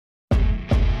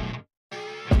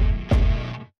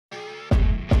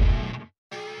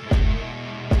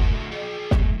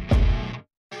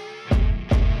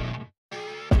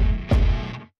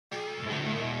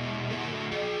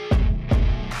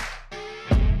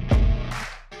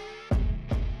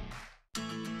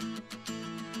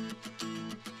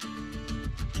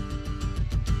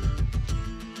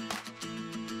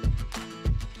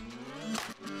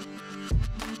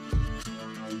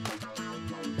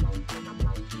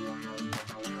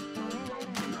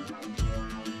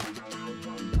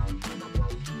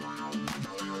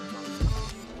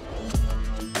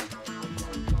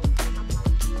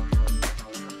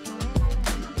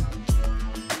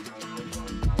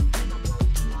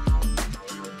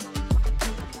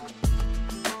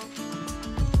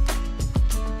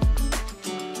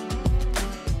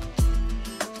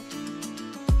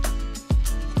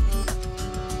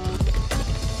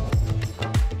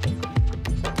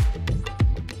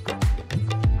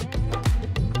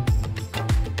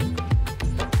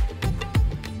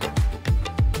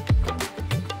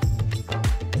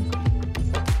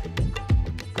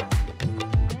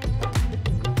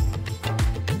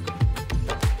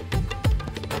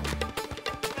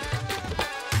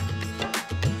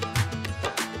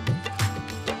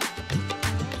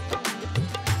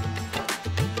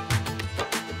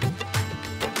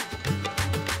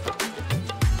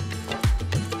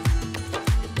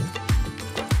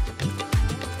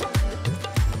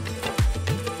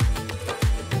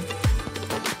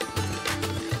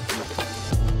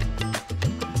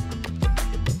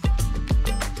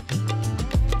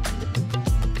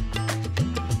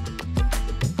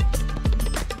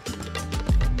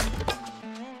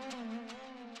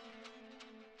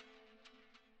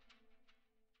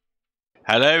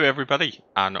Hello everybody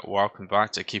and welcome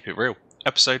back to Keep It Real,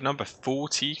 episode number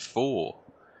 44.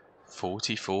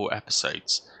 44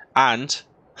 episodes and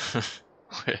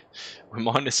we're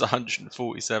minus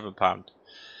 £147.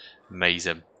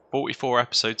 Amazing. 44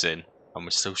 episodes in and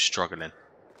we're still struggling.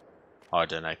 I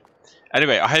don't know.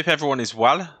 Anyway, I hope everyone is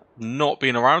well. Not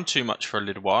been around too much for a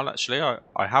little while actually.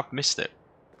 I have missed it.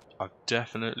 I've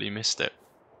definitely missed it.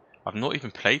 I've not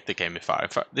even played the game in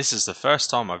fact. This is the first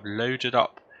time I've loaded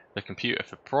up the computer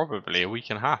for probably a week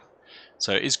and a half.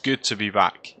 So it is good to be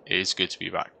back. It is good to be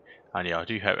back. And yeah, I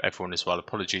do hope everyone is well.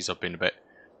 Apologies, I've been a bit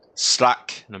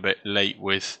slack and a bit late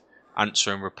with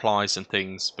answering replies and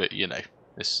things. But you know,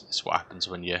 this is what happens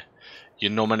when you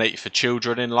nominate for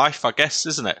children in life, I guess,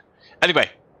 isn't it?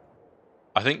 Anyway,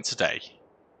 I think today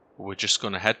we're just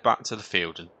going to head back to the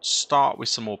field and start with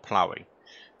some more ploughing.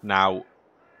 Now,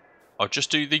 I'll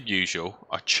just do the usual.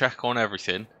 I check on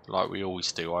everything like we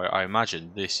always do. I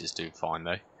imagine this is doing fine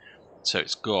though. So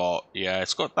it's got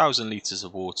 1,000 litres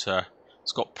of water.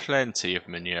 It's got plenty of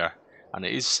manure, and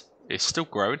it's still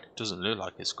growing. It doesn't look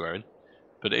like it's growing,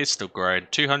 but it is still growing.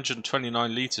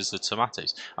 229 litres of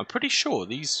tomatoes. I'm pretty sure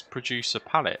these produce a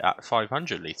pallet at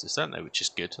 500 litres, don't they? Which is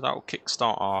good. That will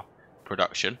kickstart our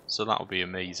production, so that will be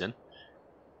amazing.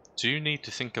 Do need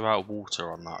to think about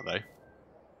water on that though.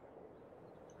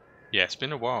 Yeah, it's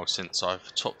been a while since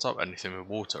I've topped up anything with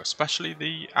water, especially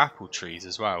the apple trees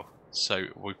as well. So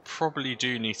we probably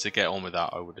do need to get on with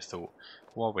that, I would have thought.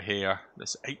 While we're here,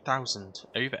 there's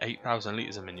over 8,000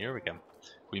 litres of manure again.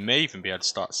 We may even be able to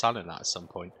start selling that at some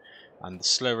point. And the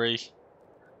slurry,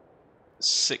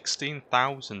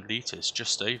 16,000 litres,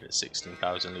 just over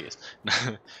 16,000 litres.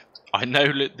 I know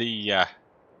that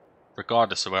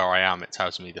regardless of where I am, it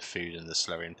tells me the food and the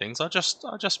slurry and things. I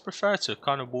just prefer to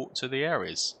kind of walk to the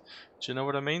areas. Do you know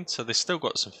what I mean? So they've still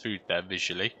got some food there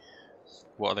visually.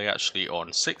 What are they actually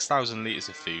on? 6,000 litres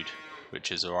of food,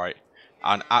 which is alright.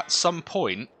 And at some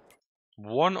point,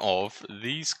 one of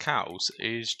these cows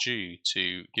is due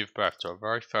to give birth to our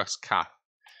very first calf.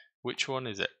 Which one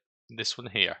is it? This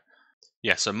one here.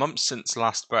 Yeah, so months since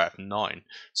last birth, 9.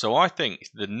 So I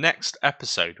think the next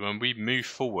episode, when we move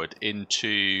forward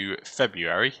into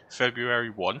February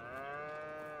 1,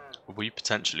 we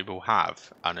potentially will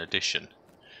have an addition.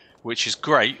 Which is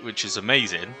great, which is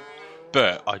amazing,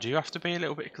 but I do have to be a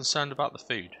little bit concerned about the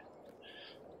food.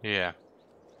 Yeah,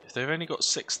 if they've only got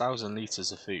 6,000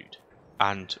 litres of food,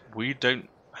 and we don't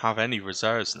have any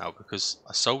reserves now because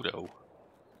I sold it all.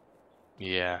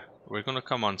 Yeah, we're going to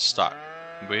come unstuck.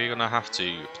 We're going to have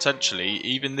to, potentially,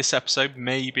 even this episode,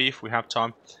 maybe if we have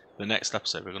time, the next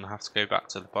episode we're going to have to go back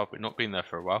to the pub. We've not been there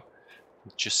for a while.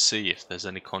 Just see if there's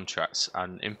any contracts,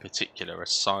 and in particular a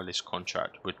silage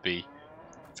contract would be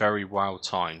very well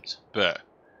timed. But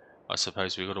I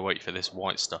suppose we've got to wait for this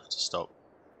white stuff to stop.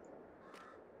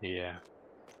 Yeah.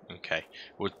 Okay.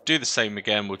 We'll do the same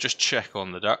again. We'll just check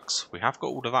on the ducks. We have got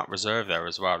all of that reserve there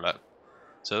as well, look.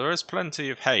 So there is plenty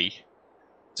of hay.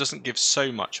 Doesn't give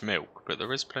so much milk, but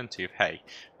there is plenty of hay.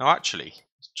 Now actually,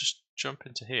 just jump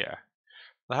into here.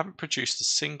 They haven't produced a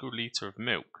single litre of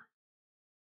milk.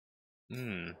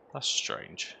 That's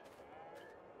strange.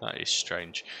 That is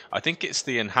strange. I think it's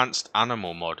the enhanced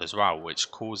animal mod as well, which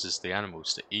causes the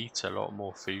animals to eat a lot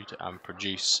more food and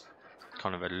produce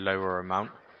kind of a lower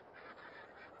amount.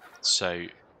 So,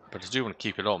 but I do want to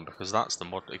keep it on because that's the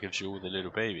mod that gives you all the little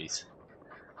babies.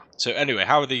 So anyway,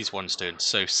 how are these ones doing?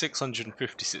 So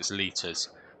 656 litres.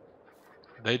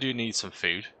 They do need some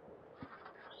food.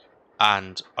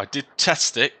 And I did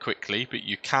test it quickly, but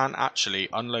you can actually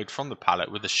unload from the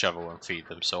pallet with a shovel and feed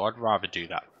them. So I'd rather do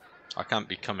that. I can't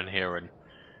be coming here and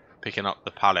picking up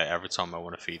the pallet every time I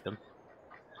want to feed them.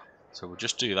 So we'll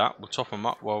just do that. We'll top them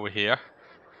up while we're here.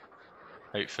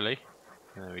 Hopefully.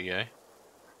 There we go.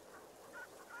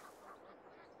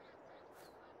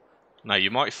 Now you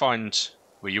might find,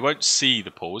 well, you won't see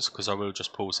the pause because I will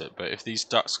just pause it, but if these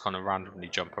ducks kind of randomly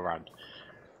jump around.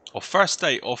 Or first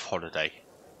day off holiday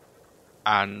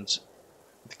and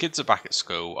the kids are back at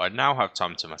school, I now have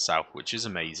time to myself, which is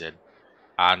amazing,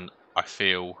 and I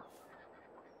feel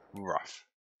rough.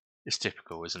 It's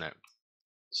typical, isn't it?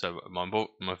 So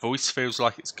my voice feels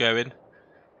like it's going,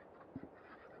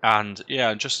 and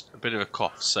yeah, just a bit of a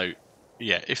cough. So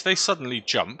yeah, if they suddenly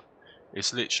jump,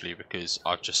 it's literally because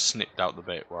I've just snipped out the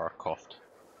bit where I coughed.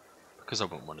 Because I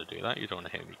wouldn't want to do that. You don't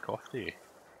want to hear me cough, do you?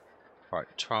 Right,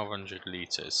 1,200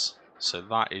 litres. So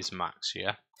that is max,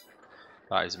 yeah?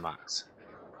 That is max.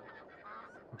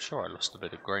 I'm sure I lost a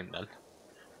bit of grain then.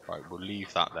 Right, we'll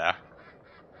leave that there.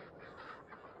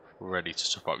 We're ready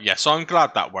to top up. Yeah, so I'm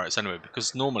glad that works anyway,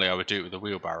 because normally I would do it with a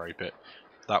wheelbarrow, but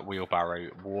that wheelbarrow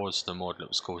was the mod that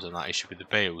was causing that issue with the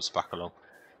bales back along.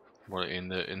 Well, in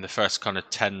the first kind of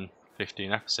 10-15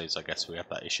 episodes, I guess we had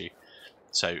that issue.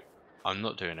 So I'm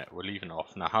not doing it. We're leaving it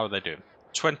off. Now, how are they doing?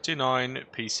 29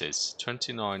 pieces,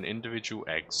 29 individual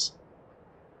eggs,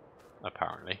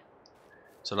 apparently.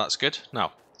 So that's good.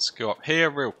 Now, let's go up here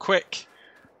real quick.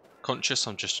 Conscious,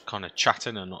 I'm just kind of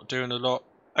chatting and not doing a lot.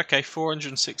 Okay,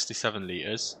 467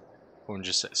 litres.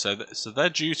 406. So they're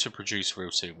due to produce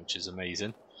real soon, which is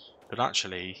amazing. But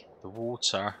actually, the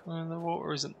water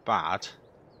isn't bad.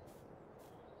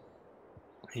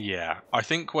 Yeah, I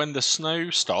think when the snow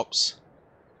stops,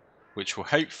 which will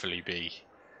hopefully be,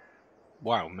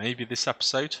 wow, maybe this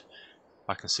episode.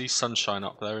 I can see sunshine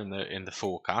up there in the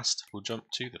forecast. We'll jump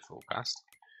to the forecast.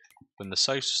 When the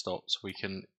snow stops, we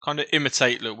can kind of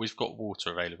imitate. Look, we've got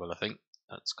water available. I think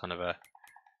that's kind of a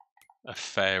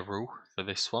fair rule for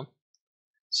this one.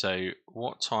 So,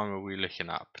 what time are we looking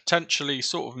at? Potentially,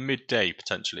 sort of midday.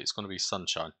 Potentially, it's going to be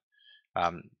sunshine.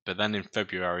 But then in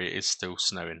February, it is still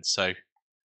snowing. So,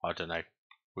 I don't know.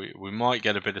 We might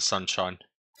get a bit of sunshine.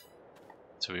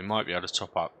 So we might be able to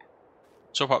top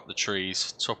up the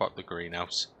trees, top up the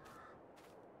greenhouse.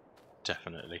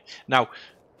 Definitely. Now,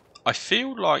 I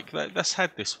feel like let's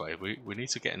head this way. We need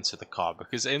to get into the car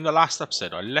because in the last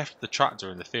episode I left the tractor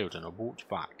in the field and I walked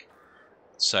back.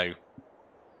 So,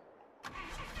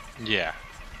 yeah.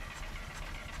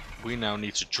 We now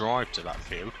need to drive to that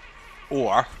field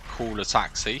or call a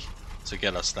taxi to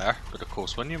get us there. But of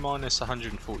course, when you're minus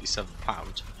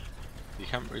 £147, you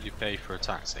can't really pay for a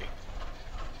taxi.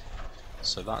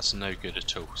 So that's no good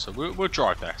at all. So we'll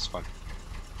drive there, it's fine.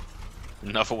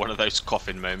 Another one of those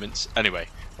coughing moments. Anyway,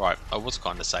 right, I was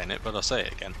kind of saying it, but I'll say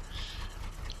it again.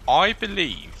 I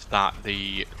believe that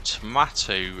the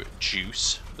tomato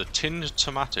juice, the tinned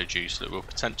tomato juice that we'll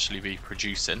potentially be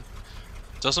producing,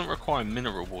 doesn't require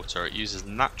mineral water, it uses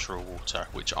natural water,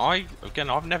 which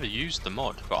I've never used the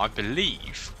mod, but I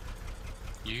believe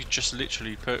you just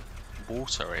literally put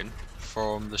water in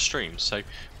from the stream. So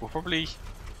we'll probably...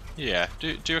 yeah,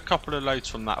 do a couple of loads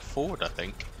from that forward, I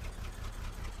think.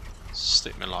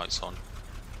 Stick my lights on.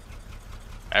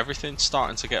 Everything's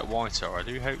starting to get whiter. I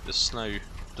do hope the snow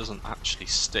doesn't actually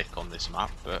stick on this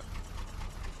map, but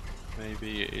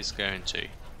maybe it is going to.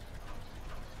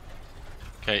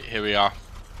 Okay, here we are.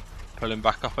 Pulling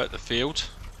back up at the field.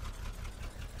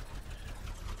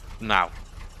 Now,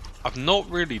 I've not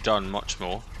really done much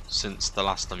more since the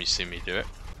last time you see me do it.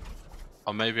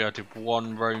 Or maybe I did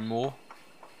one row more.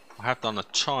 I have done a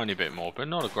tiny bit more, but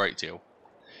not a great deal.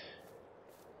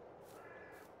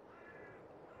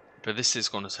 But this is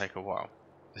going to take a while.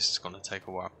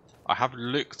 I have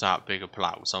looked at bigger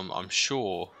plows. I'm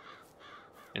sure,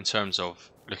 in terms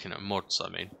of looking at mods, I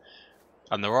mean,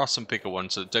 and there are some bigger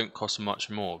ones that don't cost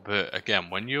much more. But again,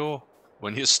 when you're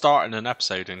starting an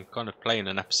episode and kind of playing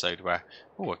an episode where,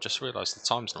 oh, I've just realised the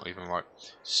time's not even right.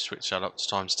 Switch that up to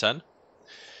times 10.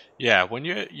 Yeah, when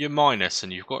you're minus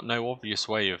and you've got no obvious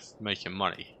way of making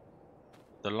money,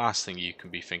 the last thing you can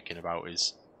be thinking about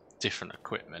is different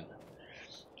equipment.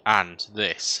 And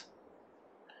this.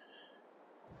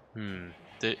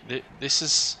 This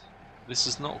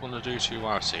is not going to do too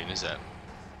well soon, is it?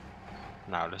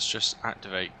 Now let's just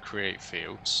activate create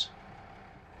fields.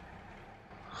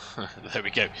 There we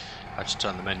go. I just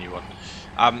turned the menu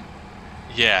on.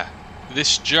 Yeah.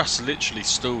 This just literally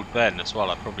stalled then as well.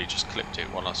 I probably just clipped it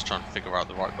while I was trying to figure out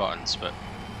the right buttons, but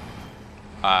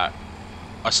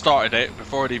I started it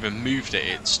before I'd even moved it.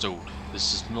 It stalled.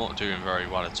 This is not doing very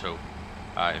well at all.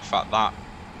 In fact, that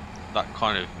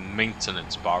kind of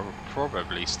maintenance bar will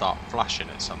probably start flashing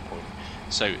at some point.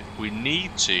 So we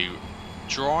need to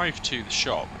drive to the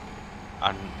shop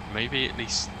and maybe at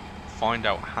least find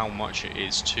out how much it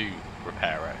is to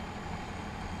repair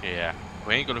it. Yeah.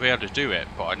 We ain't going to be able to do it,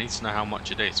 but I need to know how much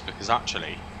it is, because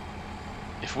actually,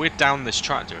 if we're down this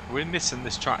tractor, if we're missing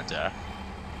this tractor,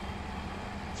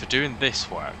 for doing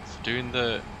this work, for doing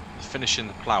the finishing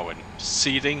the ploughing,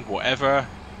 seeding, whatever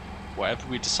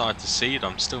we decide to seed,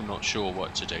 I'm still not sure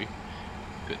what to do.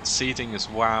 But seeding as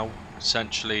well,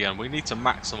 potentially, and we need to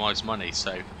maximise money,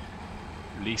 so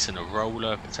leasing a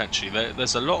roller, potentially.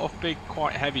 There's a lot of big,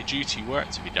 quite heavy duty work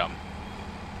to be done.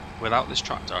 Without this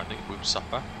tractor, I think we'll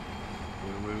suffer.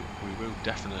 We will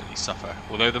definitely suffer.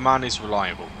 Although the man is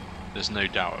reliable, there's no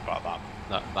doubt about that.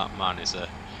 That man is a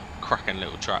cracking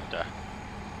little tractor.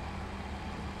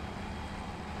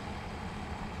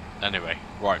 Anyway,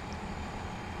 right.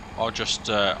 I'll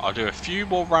do a few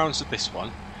more rounds of this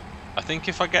one. I think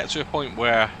if I get to a point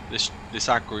where this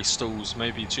Agri stalls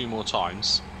maybe 2 more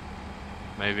times,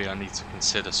 maybe I need to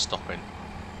consider stopping.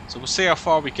 So we'll see how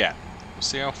far we get. We'll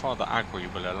see how far the Agri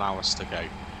will allow us to go.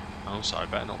 Also, I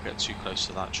better not get too close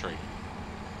to that tree.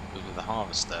 Because with the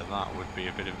harvester, that would be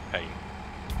a bit of a pain.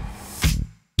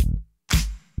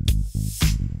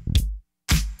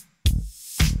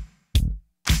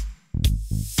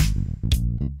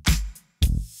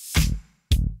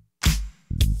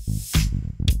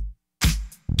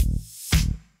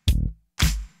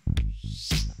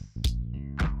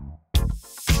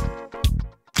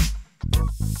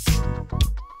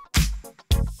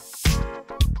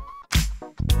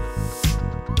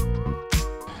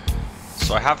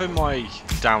 So I have in my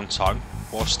downtime,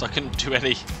 whilst I couldn't do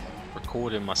any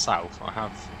recording myself, I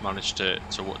have managed to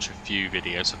watch a few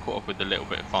videos. I caught up with a little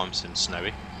bit of Farm Sim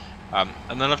Snowy, and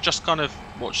then I've just kind of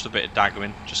watched a bit of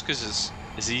Daggerwin, just because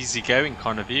it's easygoing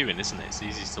kind of viewing, isn't it? It's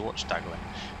easy to watch Daggerwin.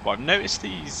 But I've noticed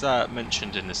he's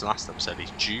mentioned in this last episode,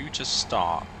 he's due to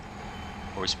start,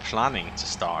 or is planning to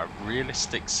start, a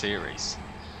realistic series.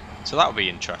 So that'll be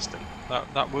interesting.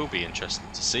 That will be interesting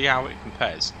to see how it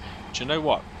compares. Do you know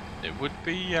what? It would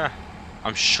be,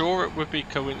 I'm sure it would be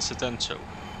coincidental,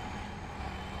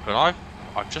 but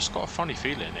I've just got a funny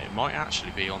feeling it might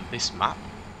actually be on this map,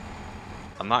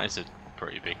 and that is a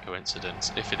pretty big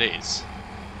coincidence. If it is,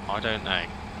 I don't know.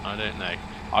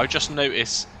 I just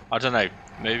notice, I don't know,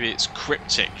 maybe it's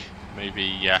cryptic,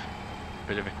 maybe a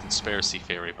bit of a conspiracy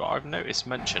theory, but I've noticed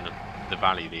mention of the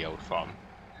Valley, the old farm,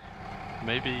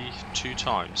 maybe 2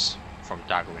 times from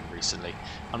Daggerwin recently,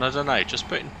 and I don't know, just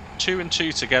putting 2 and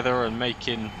 2 together and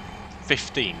making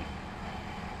 15.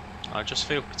 I just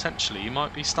feel potentially you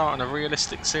might be starting a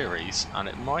realistic series, and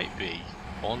it might be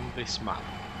on this map.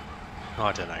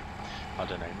 I don't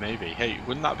know, maybe. Hey,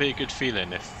 wouldn't that be a good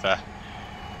feeling if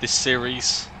this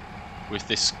series, with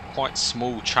this quite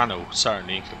small channel,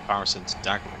 certainly in comparison to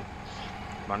Daggerwin,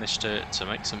 managed to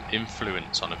make some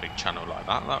influence on a big channel like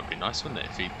that? That would be nice, wouldn't it?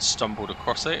 If he stumbled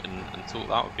across it and thought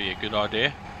that would be a good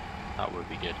idea, that would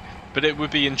be good. But it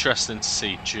would be interesting to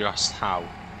see just how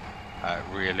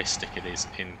realistic it is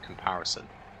in comparison.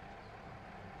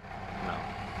 No.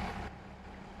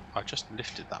 I just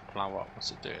lifted that plough up.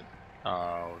 What's it doing?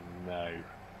 Oh no.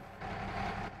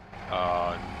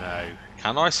 Oh no.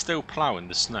 Can I still plough in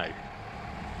the snow?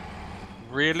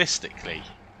 Realistically,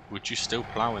 would you still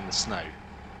plough in the snow?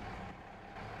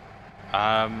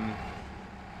 I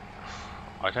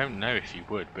don't know if you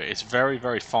would, but it's very,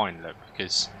 very fine, look,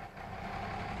 because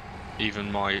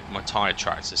even my tyre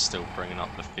tracks is still bringing up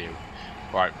the field.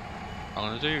 Right,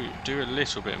 I'm going to do a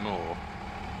little bit more.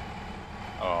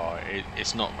 Oh,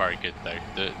 it's not very good though.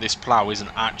 This plough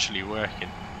isn't actually working.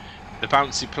 The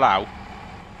bouncy plough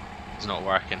is not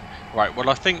working. Right, well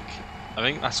I think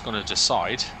that's going to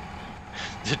decide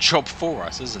the job for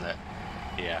us, isn't it?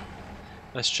 Yeah.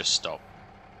 Let's just stop.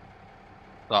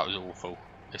 That was awful.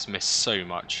 It's missed so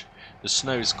much. The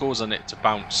snow is causing it to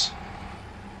bounce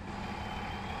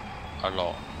a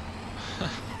lot.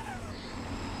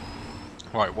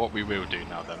 Right, what we will do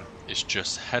now then is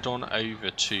just head on over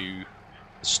to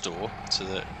the store,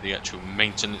 to the actual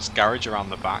maintenance garage around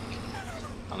the back,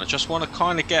 and I just want to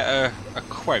kind of get a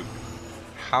quote.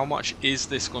 How much is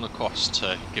this going to cost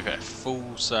to give it a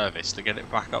full service, to get it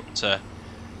back up to,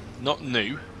 not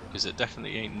new, because it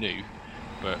definitely ain't new,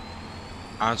 but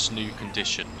as new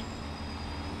condition,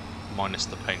 minus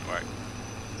the paintwork.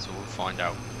 So we'll find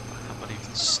out. I can't believe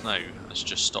the snow has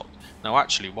just stopped. Now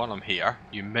actually, while I'm here,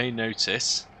 you may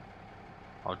notice,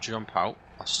 I'll jump out,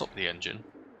 I'll stop the engine,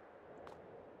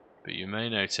 but you may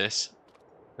notice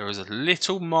there is a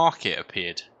little market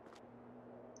appeared.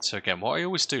 So again, what I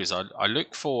always do is I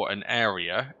look for an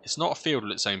area. It's not a field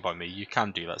that's owned by me. You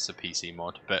can do, that's a PC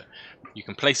mod, but you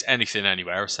can place anything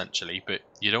anywhere essentially. But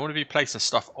you don't want to be placing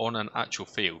stuff on an actual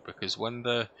field, because when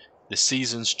the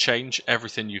seasons change,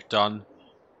 everything you've done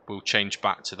will change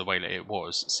back to the way that it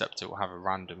was, except it will have a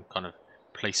random kind of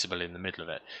placeable in the middle of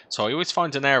it. So I always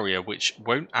find an area which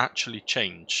won't actually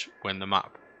change when the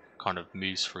map kind of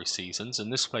moves through seasons,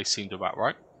 and this place seemed about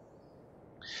right.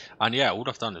 And yeah, all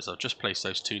I've done is I've just placed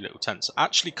those 2 little tents. It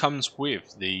actually comes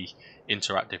with the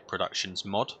Interactive Productions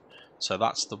mod, so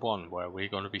that's the one where we're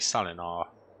going to be selling our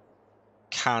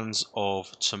cans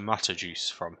of tomato juice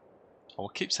from. Oh,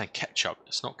 I keep saying ketchup,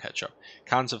 it's not ketchup.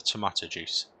 Cans of tomato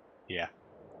juice, yeah.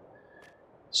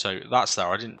 So that's there.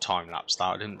 I didn't time-lapse that,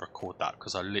 I didn't record that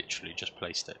because I literally just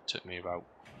placed it. It took me about,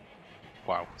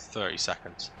 wow, 30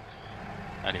 seconds.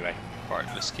 Anyway, right,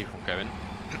 let's keep on going.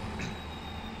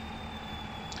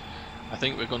 I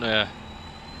think we're gonna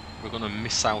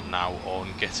miss out now on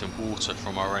getting water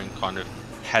from our own kind of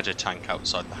header tank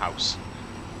outside the house,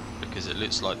 because it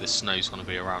looks like this snow's gonna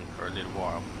be around for a little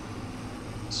while.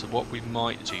 So what we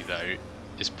might do though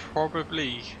is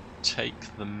probably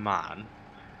take the man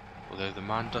Although the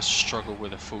man does struggle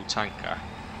with a full tanker.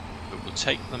 But we'll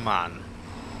take the man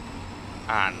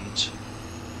and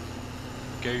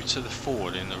go to the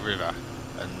ford in the river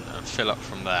and fill up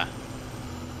from there.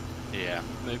 Yeah,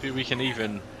 maybe we can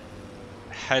even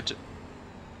head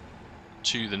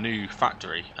to the new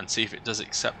factory and see if it does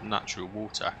accept natural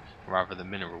water rather than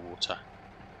mineral water.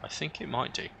 I think it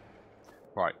might do.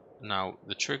 Right, now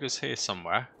the trigger's here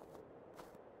somewhere.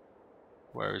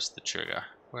 Where is the trigger?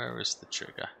 Where is the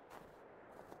trigger?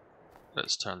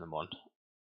 Let's turn them on.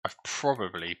 I've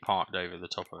probably parked over the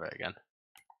top of it again.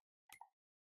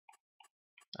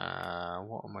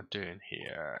 What am I doing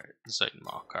here? Zone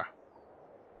marker.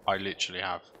 I literally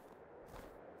have.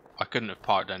 I couldn't have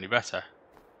parked any better.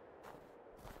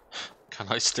 Can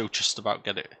I still just about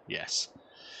get it? Yes.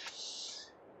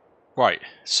 Right,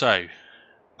 so.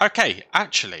 Okay,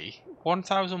 actually,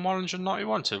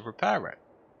 1,191 to repair it.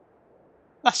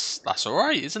 That's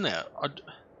alright, isn't it?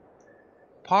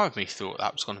 Part of me thought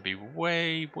that was going to be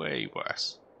way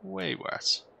worse. Way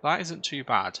worse. That isn't too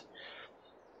bad.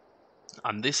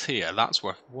 And this here, that's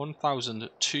worth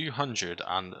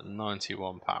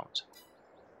 £1,291.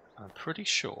 I'm pretty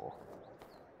sure.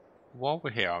 While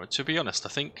we're here, to be honest, I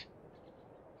think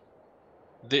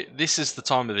this is the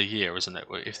time of the year, isn't it?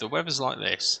 If the weather's like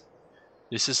this,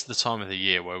 this is the time of the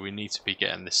year where we need to be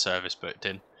getting this service booked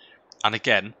in. And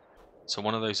again, so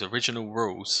one of those original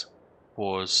rules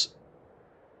was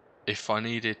if I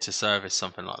needed to service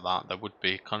something like that, there would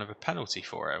be kind of a penalty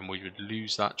for it, and we would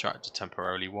lose that tractor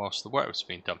temporarily whilst the work was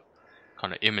being done,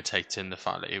 kind of imitating the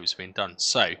fact that it was being done.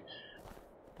 So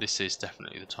this is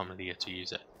definitely the time of the year to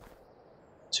use it.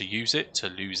 To use it, to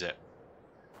lose it.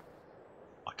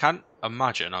 I can't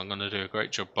imagine I'm going to do a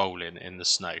great job bowling in the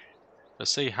snow.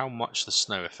 Let's see how much the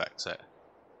snow affects it.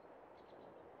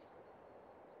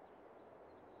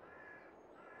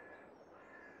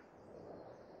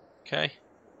 Okay.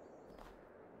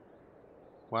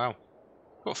 Wow.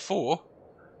 Got 4.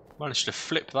 Managed to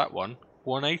flip that one.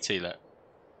 180 lit.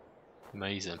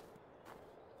 Amazing.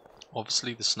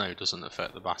 Obviously the snow doesn't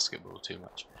affect the basketball too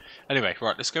much. Anyway,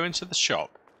 right, let's go into the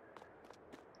shop.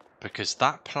 Because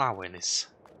that ploughing is...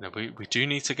 You know, we do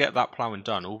need to get that ploughing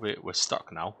done, albeit we're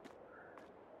stuck now.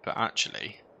 But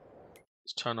actually,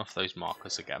 let's turn off those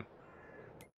markers again.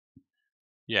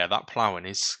 Yeah, that ploughing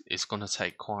is going to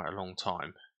take quite a long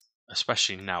time.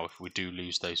 Especially now if we do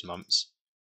lose those months.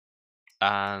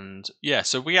 And yeah,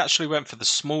 so we actually went for the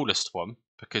smallest one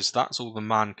because that's all the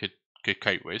man could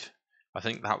cope with. I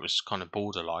think that was kind of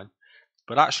borderline.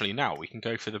 But actually now we can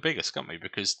go for the biggest, can't we?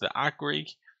 Because the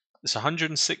Agri, it's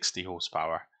 160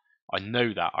 horsepower. I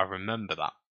know that, I remember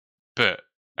that. But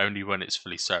only when it's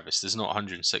fully serviced. There's not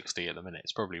 160 at the minute.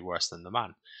 It's probably worse than the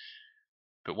man.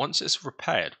 But once it's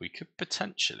repaired, we could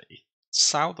potentially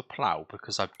sell the plough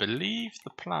because I believe the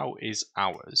plough is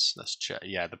ours. Let's check.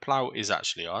 Yeah, the plough is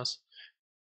actually ours.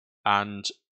 And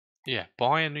yeah,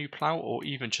 buy a new plough or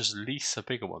even just lease a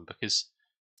bigger one because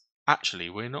actually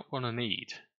we're not going to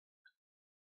need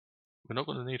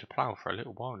a plough for a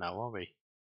little while now, are we?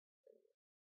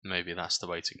 Maybe that's the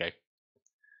way to go.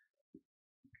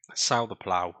 Sell the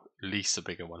plough, lease a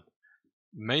bigger one.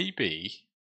 Maybe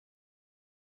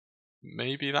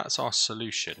that's our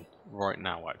solution right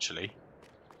now, actually.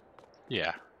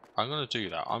 Yeah, I'm going to do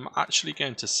that. I'm actually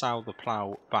going to sell the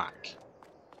plough back.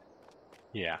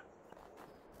 Yeah.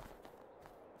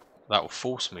 That will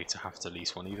force me to have to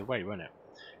lease one either way, won't it?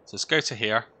 So let's go to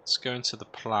here. Let's go into the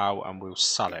plough and we'll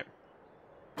sell it.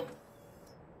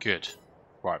 Good.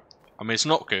 Right. I mean, it's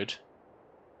not good.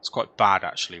 It's quite bad,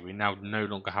 actually. We now no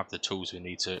longer have the tools we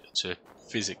need to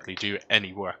physically do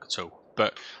any work at all.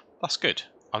 But that's good.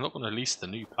 I'm not going to lease the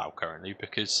new plough currently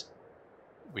because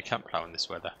we can't plough in this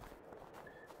weather.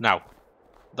 Now,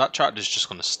 that tractor's just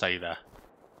going to stay there.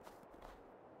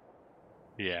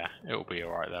 Yeah, it'll be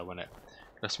alright there, won't it?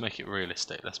 Let's make it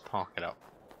realistic. Let's park it up.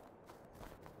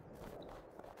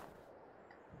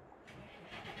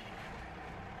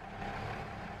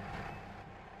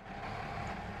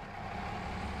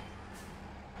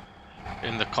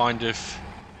 In the kind of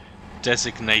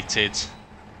designated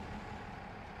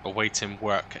awaiting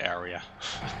work area.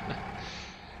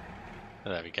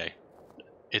 There we go.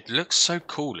 It looks so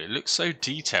cool. It looks so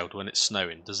detailed when it's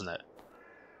snowing, doesn't it?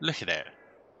 Look at it.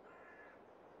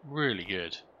 Really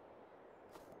good.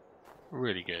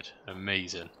 Really good.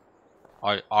 Amazing.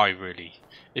 I really...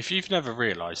 If you've never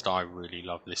realised, I really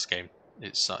love this game.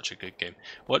 It's such a good game.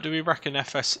 What do we reckon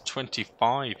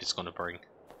FS25 is going to bring?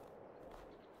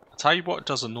 I'll tell you what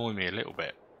does annoy me a little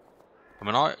bit. I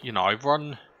mean,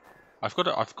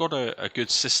 I've got a good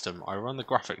system. I run the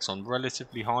graphics on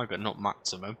relatively high, but not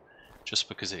maximum. just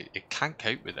because it can't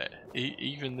cope with it.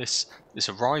 Even this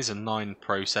Ryzen 9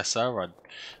 processor,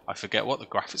 I forget what the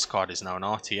graphics card is now, an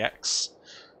RTX,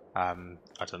 I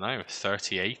don't know,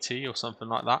 3080 or something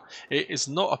like that. It is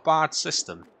not a bad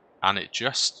system, and it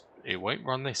won't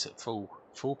run this at full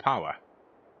power,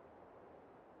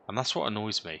 and that's what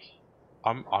annoys me.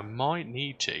 I might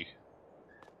need to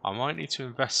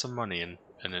invest some money in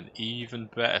an even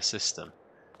better system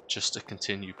just to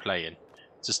continue playing.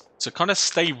 Just to kind of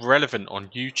stay relevant on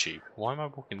YouTube. Why am I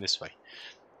walking this way?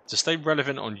 To stay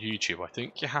relevant on YouTube, I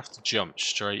think you have to jump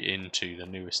straight into the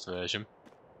newest version.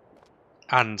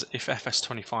 And if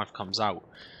FS25 comes out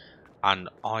and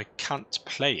I can't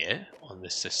play it on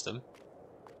this system,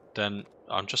 then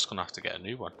I'm just going to have to get a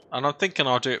new one. And I'm thinking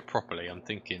I'll do it properly. I'm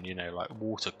thinking, you know, like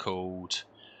water cooled.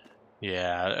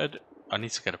 Yeah, I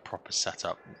need to get a proper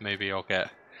setup. Maybe I'll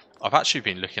get... I've actually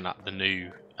been looking at the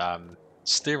new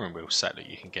steering wheel set that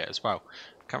you can get as well.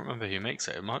 I can't remember who makes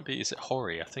it. It might be, is it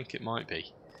Hori? I think it might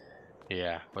be.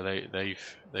 Yeah, well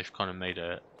they've kind of made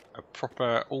a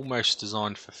proper, almost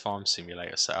designed for farm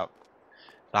simulator setup.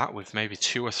 That with maybe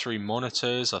 2 or 3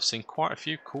 monitors. I've seen quite a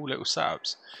few cool little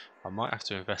setups. I might have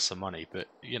to invest some money, but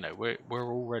you know, we're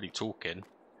already talking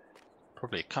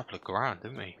probably a couple of grand,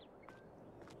 didn't we?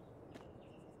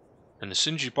 And as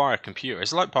soon as you buy a computer,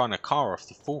 it's like buying a car off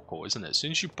the forecourt, isn't it? As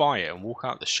soon as you buy it and walk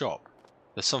out the shop,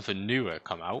 there's something newer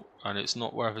come out, and it's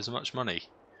not worth as much money.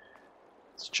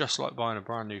 It's just like buying a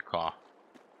brand new car.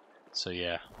 So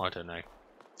yeah, I don't know.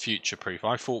 Future proof.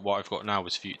 I thought what I've got now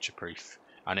was future proof,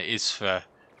 and it is for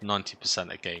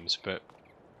 90% of games, but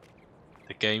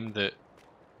the game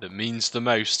that means the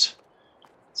most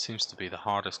seems to be the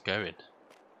hardest going.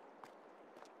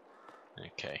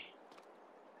 Okay.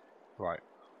 Right.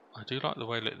 I do like the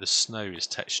way that the snow is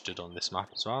textured on this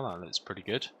map as well. That looks pretty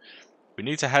good. We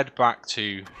need to head back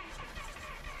to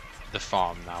the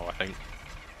farm now, I think.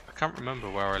 I can't remember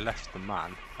where I left the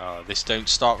man. This don't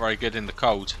start very good in the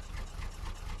cold.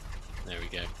 There we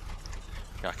go.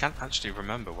 Yeah, I can't actually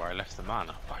remember where I left the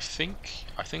man. I think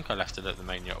I left it at the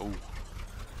main yard. Oh,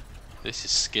 this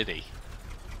is skiddy.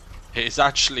 It is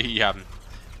actually oh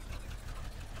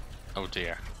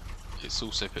dear. It's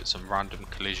also put some random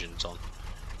collisions on.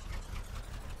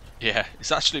 Yeah,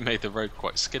 it's actually made the road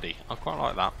quite skiddy. I quite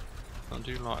like that. I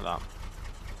do like that.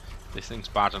 This thing's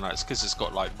bad, and it's because it's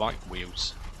got like bike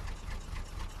wheels.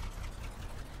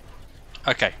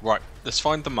 Okay, right. Let's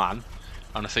find the man,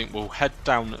 and I think we'll head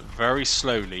down very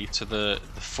slowly to the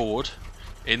ford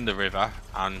in the river,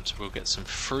 and we'll get some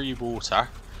free water,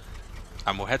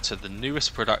 and we'll head to the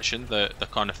newest production, the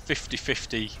kind of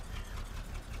 50-50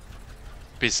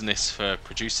 business for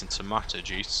producing tomato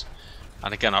juice.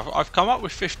 And again, I've come up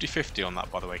with 50-50 on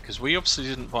that, by the way, because we obviously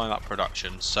didn't buy that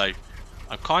production, so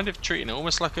I'm kind of treating it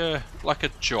almost like a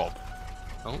job.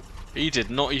 Oh, he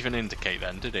did not even indicate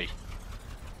then, did he?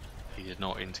 He did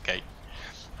not indicate.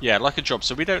 Yeah, like a job.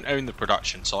 So we don't own the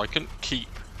production, so I couldn't keep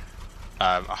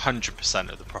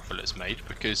 100% of the profit that's made,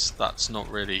 because that's not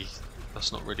really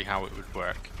how it would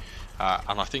work.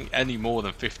 And I think any more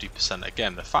than 50%,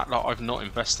 again, the fact that I've not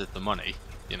invested the money,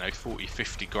 you know,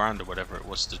 40-50 grand or whatever it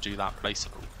was to do that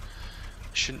placeable,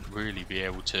 I shouldn't really be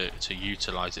able to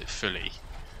utilise it fully.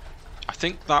 I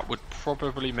think that would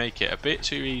probably make it a bit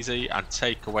too easy and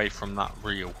take away from that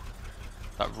real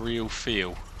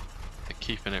feel, and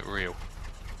keeping it real.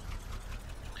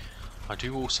 I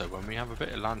do also, when we have a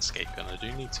bit of landscaping, I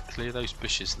do need to clear those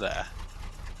bushes there,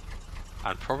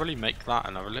 and probably make that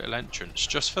another little entrance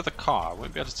just for the car. I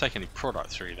won't be able to take any product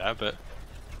through there, but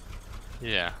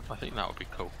yeah, I think that would be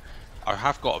cool. I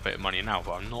have got a bit of money now,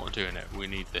 but I'm not doing it. We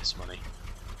need this money.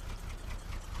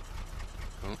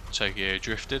 Oh, Tokyo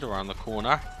drifted around the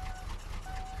corner.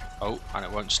 Oh, and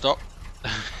it won't stop.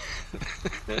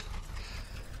 It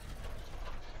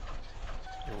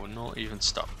will not even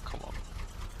stop. Come on.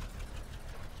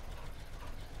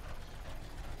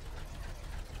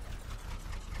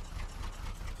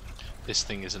 This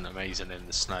thing isn't amazing in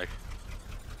the snow.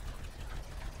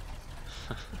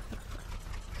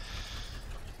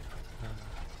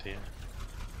 Dear.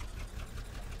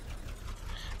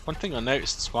 One thing I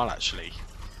noticed as well, actually,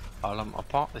 I'll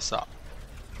park this up,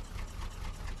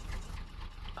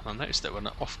 and I noticed that when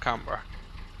off camera.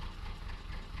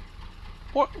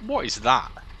 What is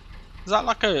that? Is that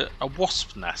like a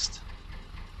wasp nest?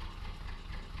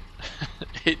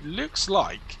 It looks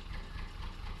like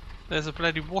there's a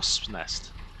bloody wasp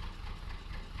nest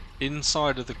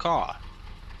inside of the car.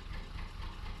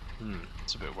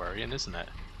 It's a bit worrying, isn't it?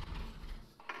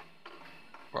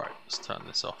 Right, let's turn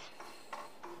this off.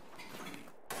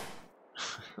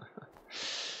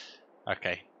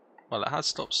 Okay, well, it has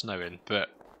stopped snowing, but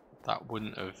that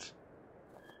wouldn't have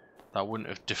that wouldn't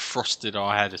have defrosted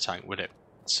our header tank, would it?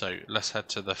 So let's head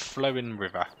to the flowing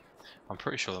river. I'm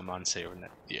pretty sure the man's here, isn't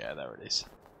it? Yeah, there it is.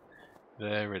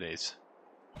 There it is.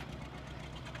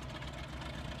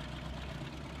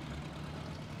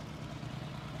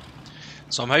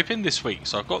 So I'm hoping this week,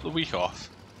 so I've got the week off.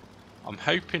 I'm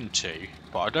hoping to,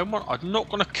 but I'm not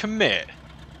going to commit,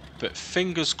 but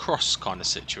fingers crossed kind of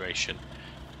situation.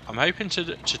 I'm hoping to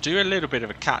do a little bit of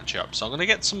a catch up, so I'm going to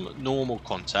get some normal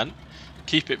content,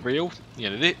 keep it real.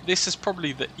 You know, this is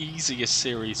probably the easiest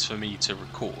series for me to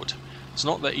record. It's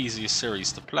not the easiest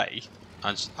series to play,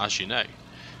 as you know,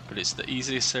 but it's the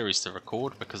easiest series to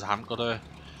record because I haven't got to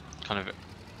kind of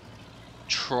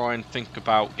try and think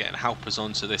about getting helpers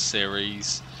onto this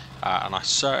series, and I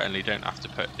certainly don't have to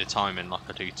put the time in like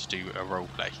I do to do a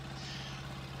roleplay.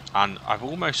 And I've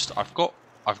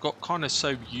got kind of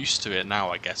so used to it now,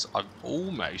 I guess, I'm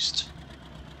almost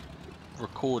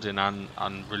recording and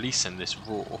releasing this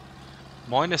raw,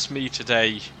 minus me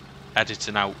today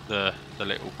editing out the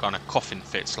little kind of coughing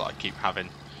fits that I keep having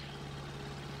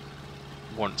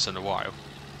once in a while.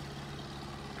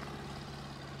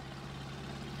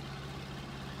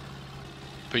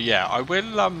 But yeah, I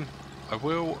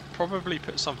will probably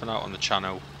put something out on the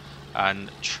channel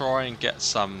and try and get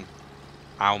some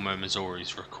Alma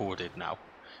Missouri's recorded now,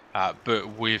 but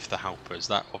with the helpers.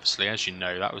 That obviously, as you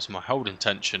know, that was my whole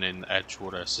intention in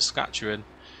Edgewater, Saskatchewan.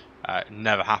 It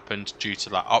never happened due to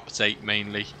that update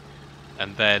mainly,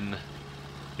 and then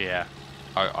yeah,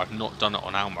 I've not done it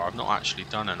on Alma. I've not actually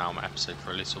done an Alma episode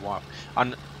for a little while,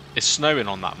 and it's snowing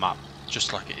on that map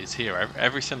just like it is here.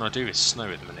 Everything I do is snow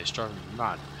at the minute. It's driving me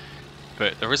mad.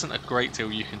 But there isn't a great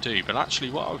deal you can do. But actually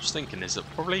what I was thinking is that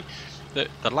probably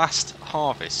the last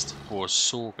harvest was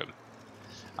sorghum,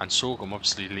 and sorghum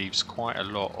obviously leaves quite a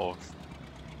lot of,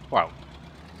 well,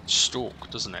 stalk,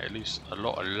 doesn't it? It leaves a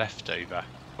lot of leftover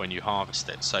when you harvest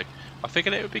it. So I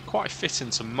figured it would be quite fitting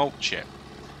to mulch it,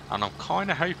 and I'm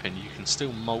kind of hoping you can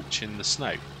still mulch in the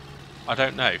snow. I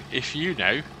don't know. If you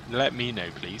know, let me know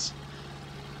please.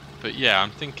 But yeah, I'm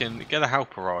thinking get a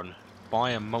helper on,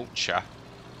 buy a mulcher,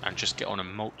 and just get on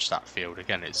and mulch that field.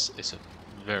 Again, it's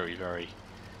a very, very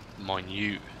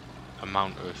minute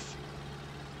amount of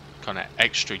kind of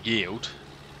extra yield.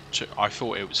 I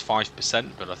thought it was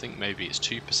 5%, but I think maybe it's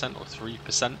 2% or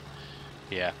 3%.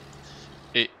 Yeah,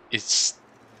 it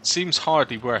seems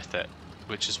hardly worth it,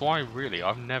 which is why really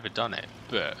I've never done it.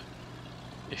 But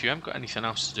if you haven't got anything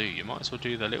else to do, you might as well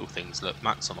do the little things that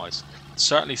maximise. It's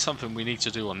certainly something we need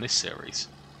to do on this series.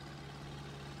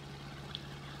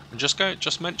 And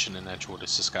just mentioning Edgewater,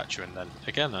 Saskatchewan, then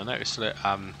again I noticed that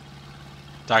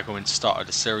Daggerwin started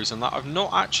a series on that.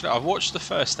 I've watched the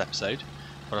first episode,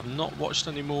 but I've not watched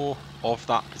any more of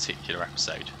that particular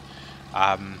episode.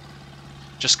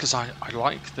 Just because I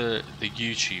like the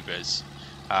YouTubers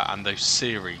and those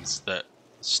series that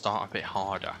start a bit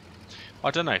harder. I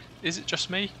don't know, is it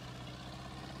just me?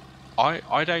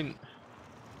 I don't,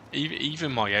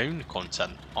 even my own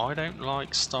content, I don't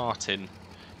like starting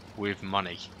with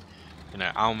money. You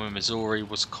know, Alma Missouri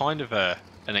was kind of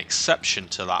an exception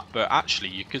to that, but actually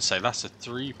you could say that's a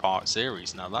 3-part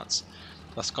series now. That's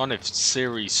kind of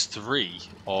series 3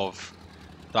 of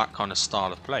that kind of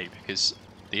style of play, because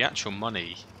the actual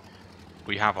money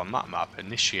we have on that map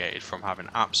initiated from having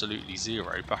absolutely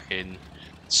zero back in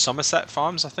Somerset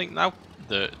Farms, I think now.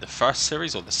 The first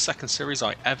series or the second series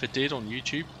I ever did on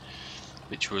YouTube,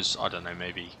 which was, I don't know,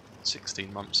 maybe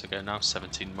 16 months ago now,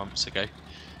 17 months ago.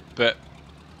 But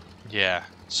yeah,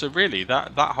 so really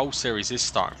that whole series is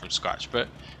starting from scratch. But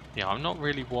yeah, I'm not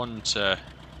really one to,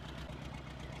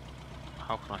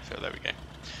 how can I feel, there we go,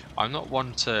 I'm not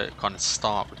one to kind of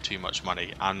start with too much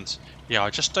money. And yeah, I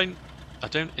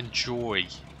don't enjoy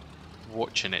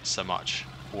watching it so much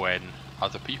when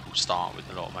other people start with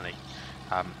a lot of money.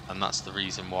 And that's the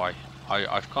reason why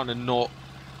I've kind of not,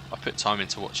 I put time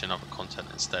into watching other content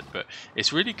instead. But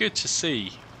it's really good to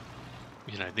see,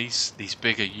 you know, these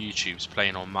bigger YouTubes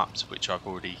playing on maps which I've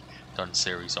already done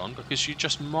series on, because you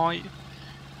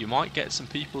might get some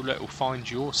people that will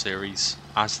find your series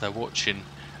as they're watching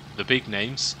the big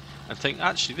names and think,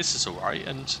 actually this is alright,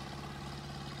 and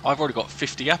I've already got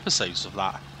 50 episodes of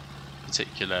that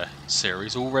particular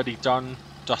series already done,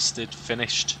 dusted,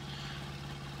 finished.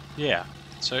 Yeah,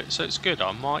 so it's good.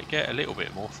 I might get a little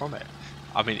bit more from it.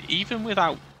 I mean, even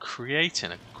without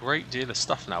creating a great deal of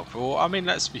stuff now for, I mean,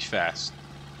 let's be fair,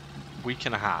 week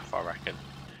and a half, I reckon.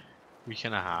 Week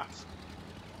and a half.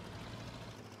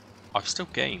 I've still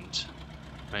gained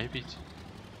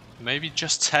maybe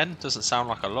just 10, doesn't sound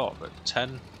like a lot, but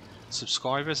 10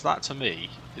 subscribers, that to me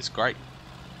is great.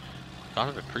 Kind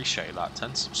of appreciate that,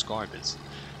 10 subscribers.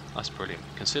 That's brilliant.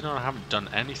 Considering I haven't done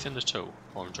anything at all.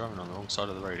 Oh, I'm driving on the wrong side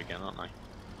of the road again, aren't I?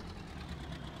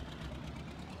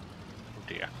 Oh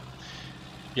dear.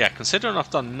 Yeah, considering I've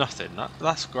done nothing,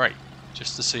 that's great.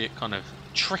 Just to see it kind of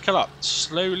trickle up,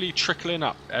 slowly trickling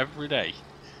up every day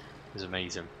is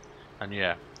amazing. And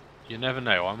yeah, you never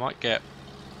know. I might get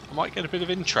a bit of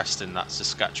interest in that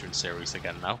Saskatchewan series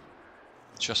again now,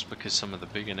 just because some of the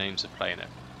bigger names are playing it.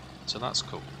 So that's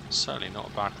cool. It's certainly not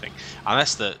a bad thing. And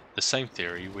that's the same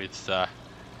theory with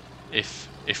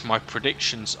if my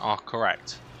predictions are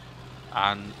correct,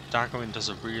 and Daggerwin does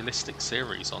a realistic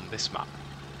series on this map,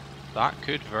 that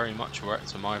could very much work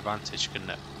to my advantage, couldn't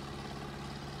it?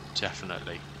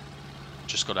 Definitely.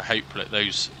 Just got to hope that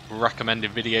those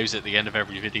recommended videos at the end of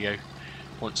every video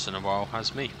once in a while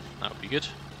has me. That would be good.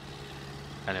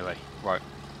 Anyway, right.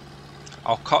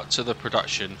 I'll cut to the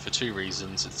production for two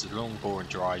reasons. It's a long, boring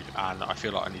drive, and I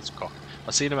feel like I need to cough.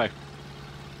 I'll see you in a mo.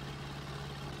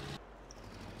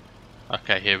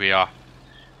 Okay, here we are.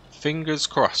 Fingers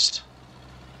crossed.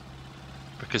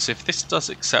 Because if this does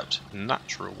accept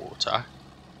natural water,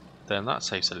 then that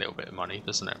saves a little bit of money,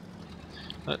 doesn't it?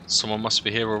 Someone must be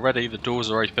here already. The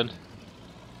doors are open.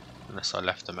 Unless I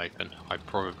left them open. I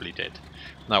probably did.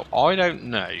 Now, I don't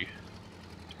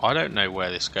know where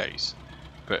this goes.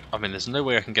 But, I mean, there's no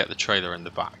way I can get the trailer in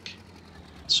the back.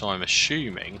 So I'm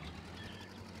assuming,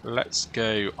 let's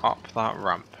go up that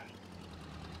ramp.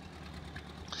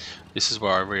 This is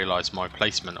where I realised my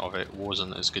placement of it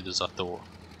wasn't as good as I thought.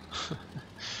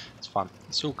 It's fun.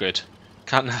 It's all good.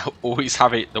 Can't always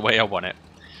have it the way I want it.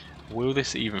 Will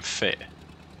this even fit?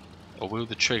 Or will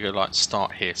the trigger like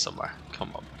start here somewhere?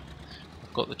 Come on.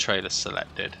 I've got the trailer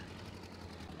selected.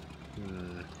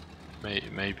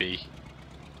 Maybe.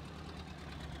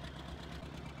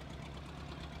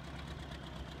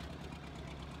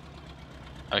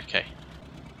 Okay.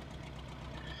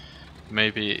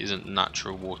 Maybe it isn't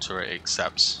natural water it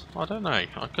accepts. I don't know.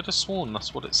 I could have sworn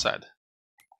that's what it said.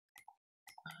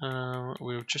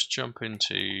 We'll just jump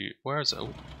into... Where is it?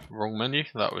 Oh, wrong menu.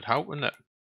 That would help, wouldn't it?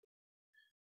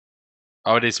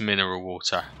 Oh, it is mineral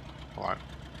water. Alright.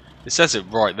 It says it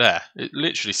right there. It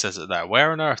literally says it there.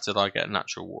 Where on earth did I get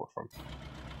natural water from?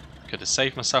 Could have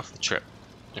saved myself the trip.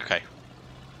 Okay.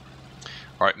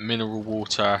 Alright, mineral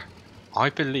water. I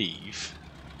believe...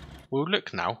 We'll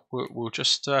look now. We'll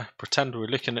just pretend we're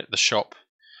looking at the shop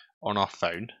on our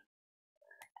phone.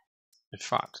 In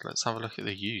fact, let's have a look at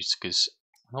the used, because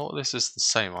I know this is the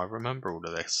same. I remember all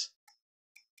of this.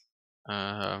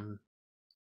 Okay,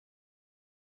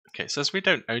 it says we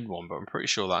don't own one, but I'm pretty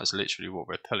sure that's literally what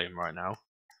we're pulling right now.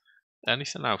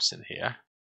 Anything else in here?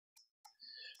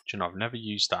 Do you know, I've never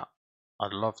used that.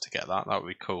 I'd love to get that. That would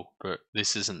be cool, but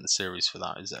this isn't the series for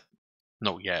that, is it?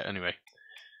 Not yet, anyway.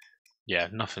 Yeah,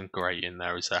 nothing great in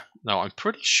there, is there? No, I'm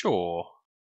pretty sure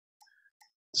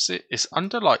it's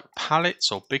under like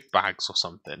pallets or big bags or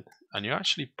something, and you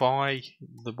actually buy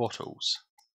the bottles.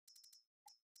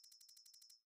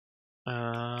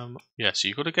 Yeah, so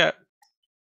you've got to get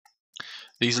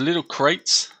these little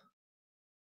crates,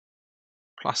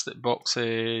 plastic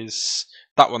boxes.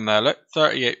 That one there, look,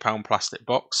 £38 plastic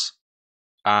box,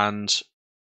 and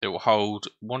it will hold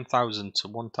 1,000 to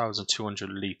 1,200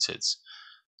 litres.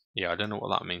 Yeah, I don't know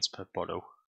what that means per bottle.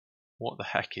 What the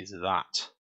heck is that?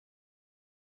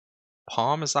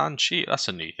 Parmesan cheese? That's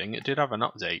a new thing. It did have an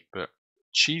update, but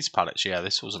cheese pallets, yeah,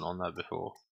 this wasn't on there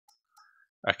before.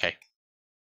 Okay.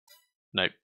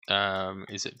 Nope.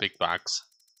 Is it big bags?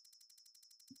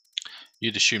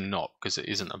 You'd assume not, because it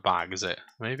isn't a bag, is it?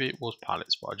 Maybe it was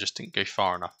pallets, but I just didn't go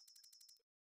far enough.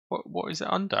 What is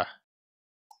it under?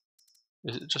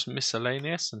 Is it just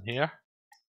miscellaneous in here?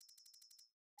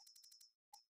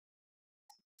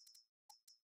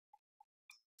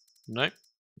 Nope.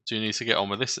 Do need to get on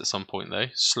with this at some point though.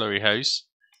 Slurry hose.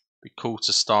 Be cool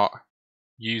to start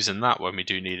using that when we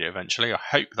do need it eventually. I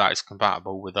hope that is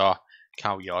compatible with our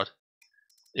cow yard.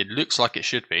 It looks like it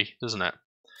should be, doesn't it?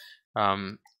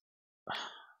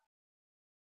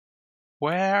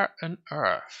 Where on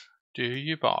earth do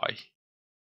you buy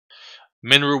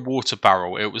mineral water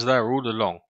barrel? It was there all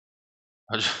along.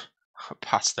 I just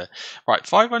passed it. Right,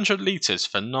 500 litres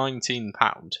for £19.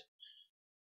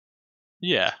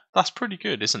 Yeah, that's pretty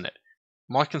good, isn't it?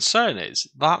 My concern is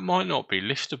that might not be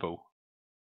liftable.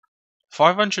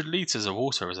 500 litres of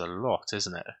water is a lot,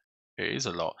 isn't it? It is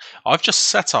a lot. I've just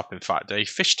set up, in fact, a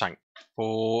fish tank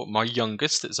for my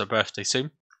youngest. It's her birthday soon.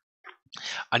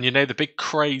 And you know, the big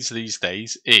craze these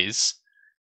days is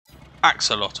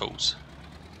axolotls.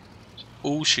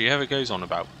 All she ever goes on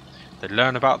about. They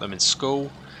learn about them in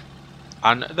school.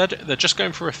 And they're just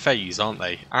going through a phase, aren't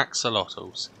they?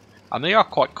 Axolotls. And they are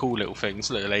quite cool little things,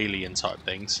 little alien type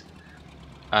things.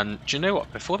 And do you know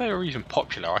what? Before they were even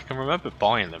popular, I can remember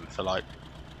buying them for like,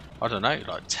 I don't know,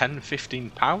 like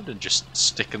 £10–15 and just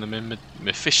sticking them in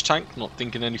my fish tank, not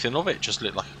thinking anything of it. Just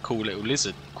looked like a cool little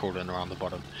lizard crawling around the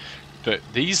bottom. But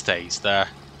these days, they're,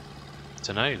 I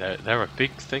don't know, they're a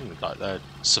big thing. Like, they're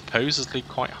supposedly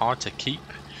quite hard to keep,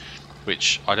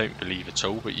 which I don't believe at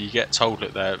all. But you get told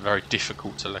that they're very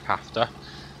difficult to look after.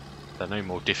 They're no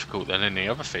more difficult than any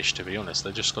other fish, to be honest.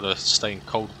 They've just got to stay in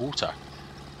cold water.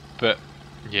 But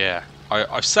yeah,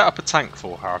 I've set up a tank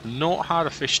for her. I've not had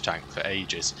a fish tank for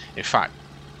ages. In fact,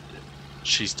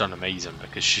 she's done amazing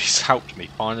because she's helped me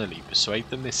finally persuade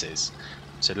the missus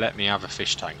to let me have a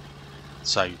fish tank.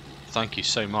 So thank you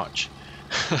so much,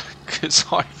 because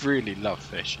I really love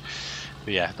fish.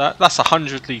 But yeah, that's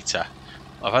 100 litre.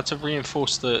 I've had to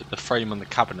reinforce the frame on the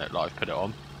cabinet that I've put it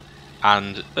on,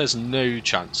 and there's no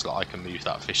chance that I can move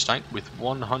that fish tank with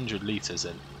 100 litres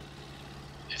in.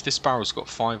 If this barrel's got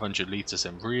 500 litres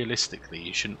in, realistically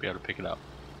you shouldn't be able to pick it up.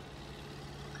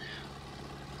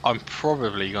 I'm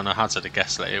probably going to hazard a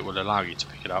guess that it will allow you to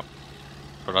pick it up,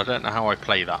 but I don't know how I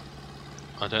play that.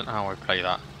 I don't know how I play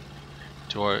that.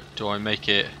 Do I make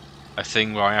it a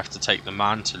thing where I have to take the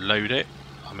man to load it?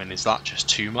 I mean, is that just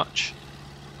too much?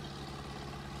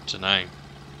 Don't know.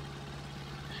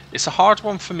 It's a hard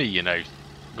one for me, you know,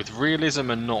 with realism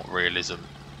and not realism,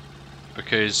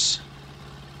 because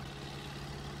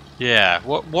yeah,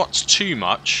 what's too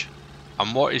much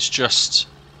and what is just,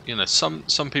 you know, some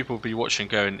people will be watching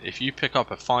going, if you pick up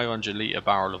a 500 litre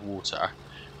barrel of water,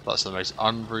 that's the most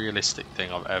unrealistic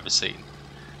thing I've ever seen.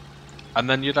 And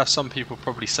then you'd have some people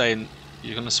probably saying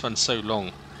you're going to spend so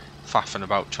long faffing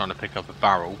about trying to pick up a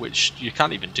barrel, which you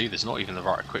can't even do, there's not even the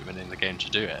right equipment in the game to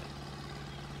do it,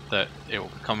 that it will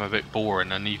become a bit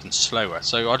boring and even slower.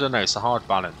 So I don't know, it's a hard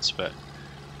balance, but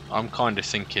I'm kind of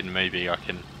thinking maybe I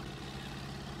can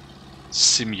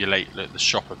simulate that the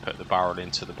shopper put the barrel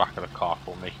into the back of the car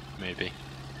for me. Maybe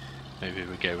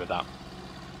we go with that.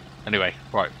 Anyway,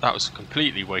 right, that was a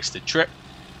completely wasted trip.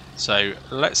 So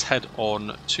let's head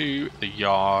on to the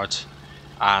yard,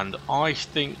 and I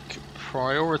think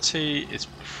priority is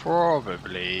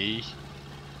probably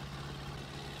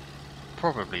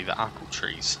the apple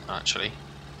trees, actually.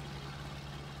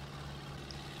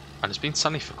 And it's been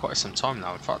sunny for quite some time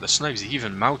now. In fact, the snow's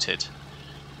even melted.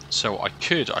 So I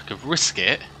could risk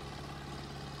it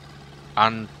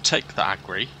and take the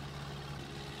Agri.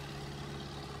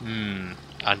 And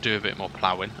do a bit more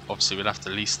ploughing. Obviously we'll have to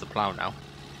lease the plough now.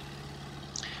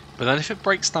 But then if it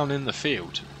breaks down in the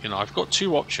field, you know, I've got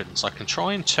two options. I can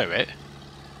try and tow it.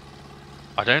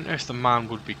 I don't know if the man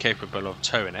would be capable of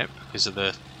towing it because of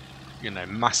the, you know,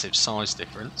 massive size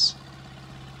difference.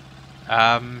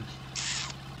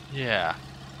 Yeah.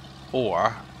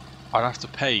 Or I'd have to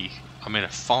pay, I mean, a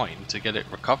fine to get it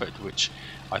recovered, which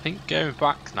I think going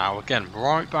back now, again,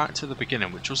 right back to the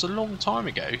beginning, which was a long time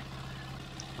ago,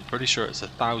 I'm pretty sure it's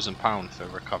 £1,000 for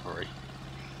recovery.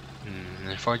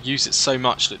 If I use it so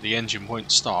much that the engine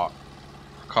won't start,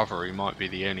 recovery might be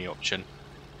the only option.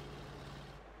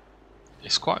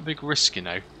 It's quite a big risk, you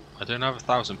know. I don't have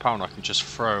 £1,000 I can just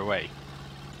throw away.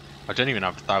 I don't even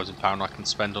have £1,000 I can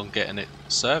spend on getting it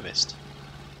serviced.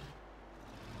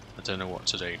 I don't know what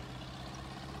to do.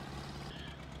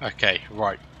 Okay,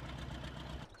 right.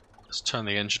 Let's turn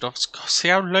the engine off. God, see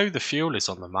how low the fuel is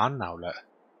on the man now, look.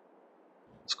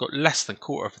 It's got less than a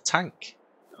quarter of a tank.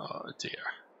 Oh dear.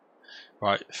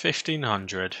 Right,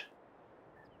 1500.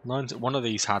 One of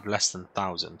these had less than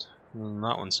 1000.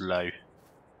 That one's low.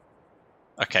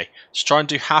 Okay, let's try and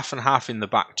do half and half in the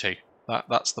back too.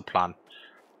 That's the plan.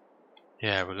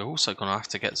 Yeah, we're also going to have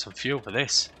to get some fuel for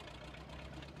this.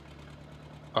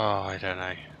 Oh, I don't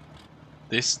know.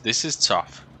 This is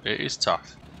tough. It is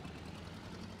tough.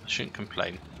 I shouldn't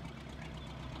complain.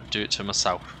 I'll do it to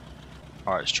myself.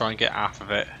 Alright, let's try and get half of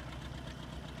it.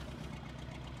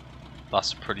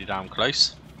 That's pretty damn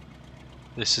close.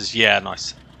 This is, yeah,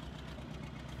 nice.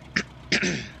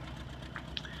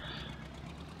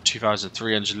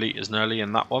 2,300 litres nearly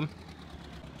in that one.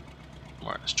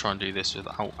 Right, let's try and do this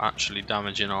without actually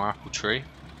damaging our apple tree.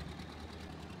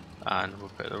 And we'll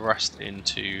put the rest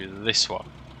into this one.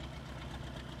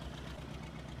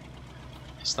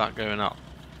 Is that going up?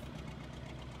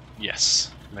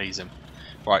 Yes, amazing.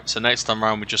 Right, so next time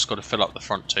round we just got to fill up the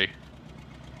front too.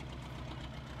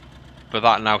 But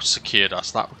that now secured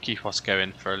us. That will keep us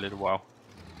going for a little while.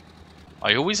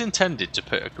 I always intended to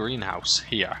put a greenhouse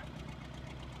here.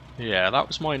 Yeah, that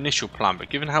was my initial plan, but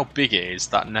given how big it is,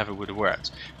 that never would have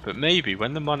worked. But maybe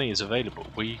when the money is available,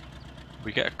 we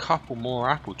get a couple more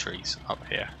apple trees up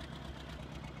here.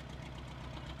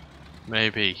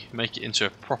 Maybe make it into a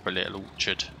proper little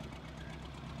orchard.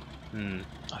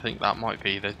 I think that might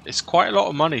be it's quite a lot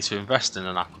of money to invest in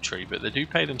an apple tree, but they do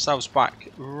pay themselves back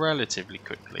relatively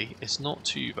quickly. It's not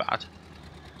too bad.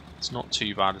 It's not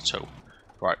too bad at all.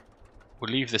 Right,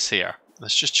 we'll leave this here.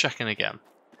 Let's just check in again.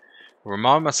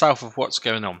 Remind myself of what's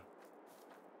going on.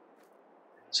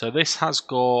 So this has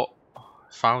got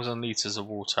 1,000 litres of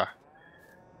water.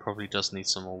 Probably does need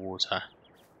some more water.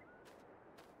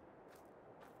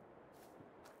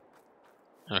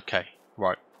 Okay,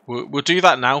 right. We'll do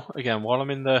that now. Again, while I'm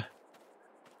in the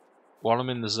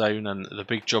zone and the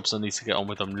big jobs I need to get on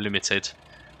with, I'm limited.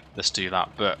 Let's do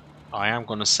that. But I am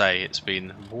going to say it's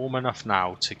been warm enough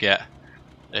now to get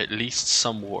at least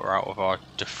some water out of our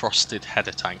defrosted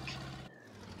header tank.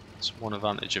 It's one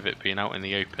advantage of it being out in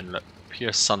the open. Look,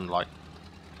 pure sunlight.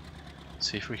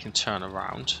 See if we can turn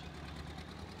around.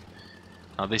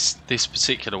 Now this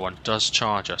particular one does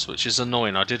charge us, which is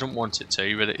annoying. I didn't want it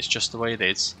to, but it's just the way it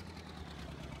is.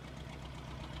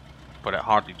 But it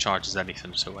hardly charges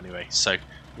anything, so anyway. So,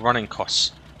 running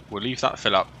costs. We'll leave that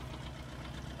fill up.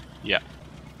 Yeah.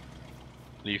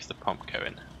 Leave the pump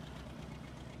going.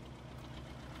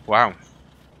 Wow.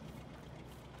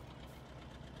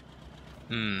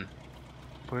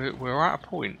 We're at a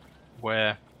point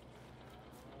where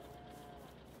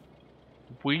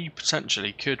we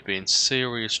potentially could be in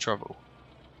serious trouble.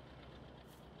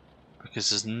 Because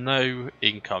there's no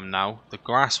income now. The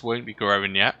grass won't be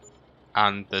growing yet.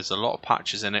 And there's a lot of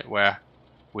patches in it where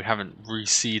we haven't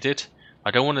reseeded.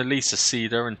 I don't want to lease a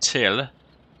seeder until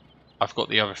I've got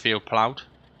the other field ploughed,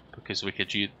 because we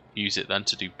could use it then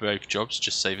to do both jobs,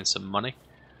 just saving some money.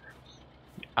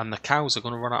 And the cows are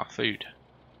going to run out of food.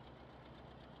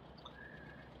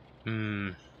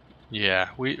 Yeah,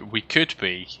 we could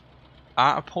be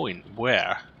at a point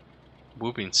where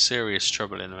we'll be in serious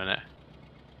trouble in a minute.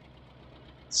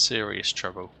 Serious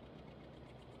trouble.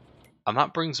 And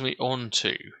that brings me on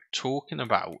to talking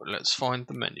about, let's find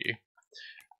the menu,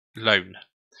 loan.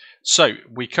 So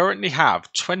we currently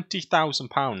have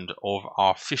 £20,000 of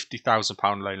our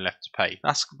 £50,000 loan left to pay.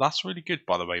 That's really good,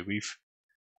 by the way. We've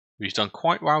done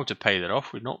quite well to pay that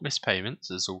off. We've not missed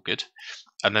payments. It's all good.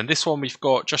 And then this one we've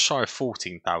got just shy of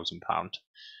 £14,000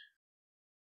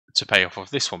 to pay off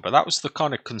of this one. But that was the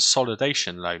kind of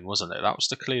consolidation loan, wasn't it? That was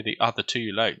to clear the other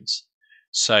two loans.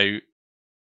 So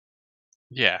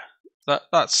yeah.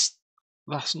 That's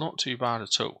not too bad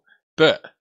at all. But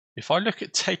if I look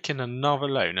at taking another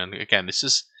loan, and again this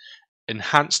is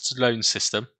enhanced loan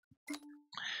system,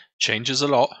 changes a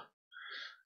lot.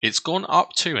 It's gone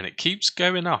up too, and it keeps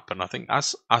going up. And I think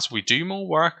as we do more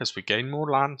work, as we gain more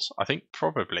land, I think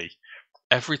probably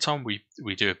every time we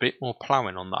do a bit more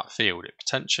ploughing on that field, it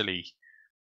potentially,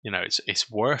 you know, it's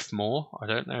worth more. I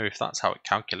don't know if that's how it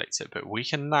calculates it, but we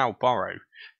can now borrow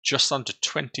just under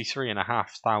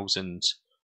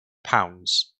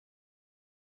 £23,500.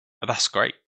 That's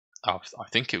great. I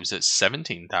think it was at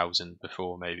 17,000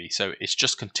 before, maybe. So it's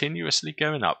just continuously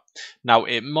going up. Now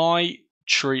it might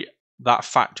treat that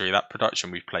factory, that production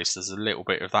we've placed, as a little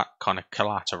bit of that kind of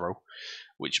collateral,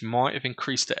 which might have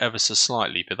increased it ever so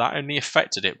slightly, but that only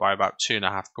affected it by about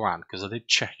 £2,500 because I did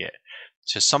check it.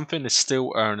 So something is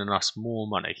still earning us more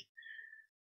money.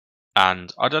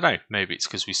 And I don't know, maybe it's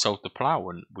because we sold the plough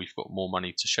and we've got more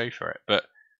money to show for it. But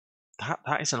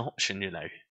that is an option, you know.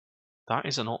 That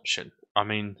is an option. I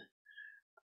mean,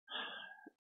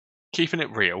 keeping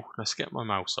it real, let's get my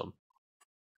mouse on.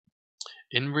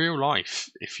 In real life,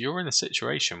 if you're in a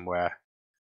situation where,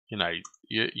 you know,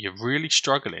 you're really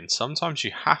struggling, sometimes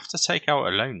you have to take out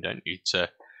a loan, don't you, to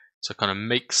kind of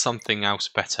make something else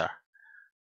better.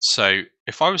 So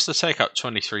if I was to take out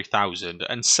 23,000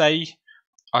 and say,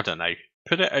 I don't know,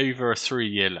 put it over a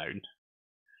 3-year loan,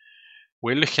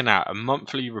 we're looking at a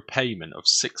monthly repayment of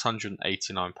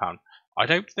 £689. I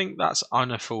don't think that's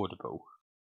unaffordable,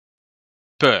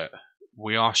 but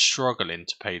we are struggling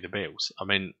to pay the bills. I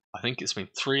mean, I think it's been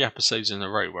 3 episodes in a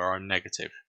row where I'm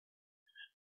negative.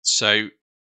 So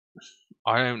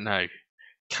I don't know.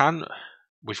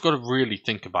 We've got to really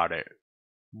think about it.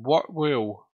 What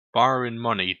will borrowing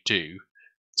money do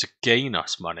to gain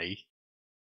us money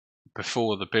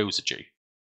before the bills are due?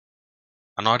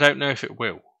 And I don't know if it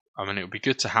will. I mean, it would be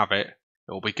good to have it.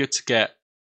 It will be good to get,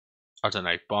 I don't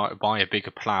know, buy a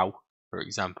bigger plough, for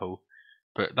example.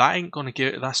 But that ain't gonna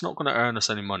that's not gonna earn us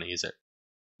any money, is it?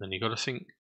 Then you got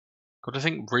to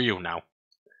think real now.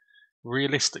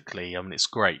 Realistically, I mean, it's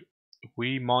great.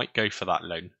 We might go for that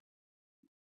loan.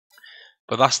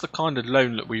 But that's the kind of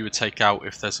loan that we would take out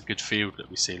if there's a good field that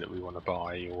we see that we want to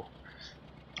buy, or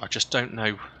I just don't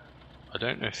know. I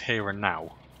don't know if here and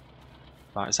now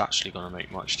that is actually going to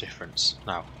make much difference.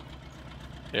 Now,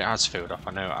 It has filled up,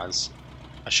 I know it has.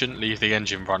 I shouldn't leave the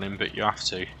engine running, but you have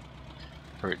to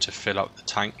for it to fill up the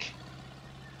tank.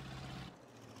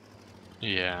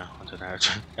 Yeah, I don't know.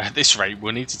 At this rate,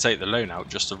 we'll need to take the loan out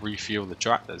just to refuel the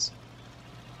tractors.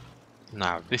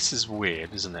 Now, this is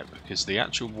weird, isn't it? Because the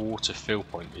actual water fill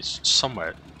point is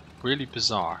somewhere really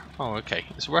bizarre. Oh, okay.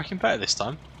 It's working better this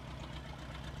time.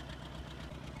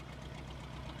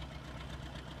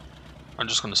 I'm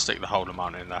just going to stick the whole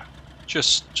amount in there.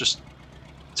 Just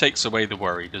takes away the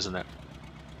worry, doesn't it?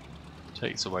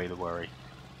 Takes away the worry.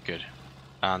 Good.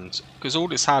 And because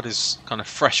all it's had is kind of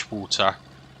fresh water,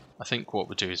 I think what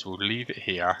we'll do is we'll leave it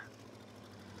here.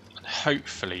 And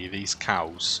hopefully these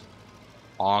cows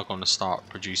are going to start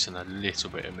producing a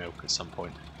little bit of milk at some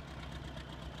point.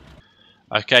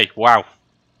 Okay, wow.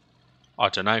 I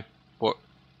don't know.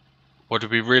 What did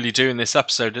we really do in this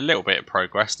episode? A little bit of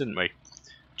progress, didn't we?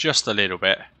 Just a little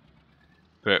bit.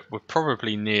 But we're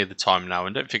probably near the time now.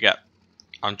 And don't forget,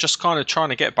 I'm just kind of trying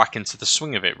to get back into the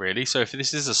swing of it, really. So if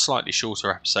this is a slightly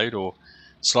shorter episode or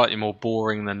slightly more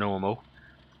boring than normal,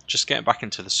 just getting back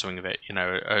into the swing of it. You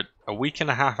know, a week and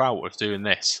a half out of doing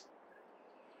this.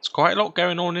 It's quite a lot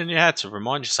going on in your head to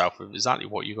remind yourself of exactly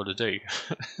what you got to do.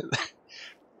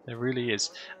 There really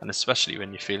is. And especially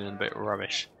when you're feeling a bit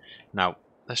rubbish. Now,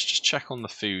 let's just check on the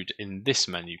food in this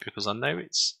menu, because I know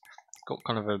it's got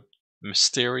kind of a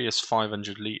mysterious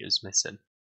 500 litres missing.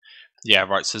 Yeah,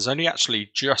 right, so there's only actually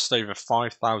just over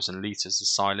 5,000 litres of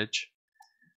silage.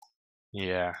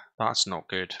 Yeah, that's not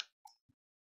good.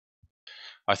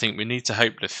 I think we need to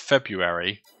hope that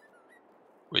February,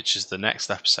 which is the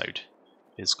next episode,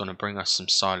 is going to bring us some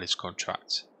silage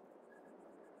contracts.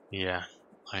 Yeah,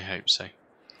 I hope so.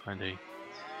 I do.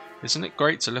 Isn't it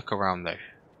great to look around though?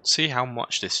 See how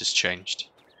much this has changed.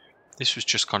 This was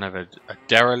just kind of a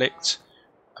derelict,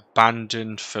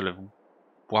 abandoned, full of,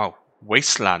 wow,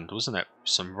 wasteland, wasn't it?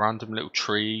 Some random little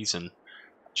trees and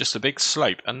just a big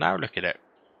slope. And now look at it.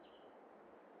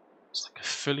 It's like a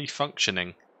fully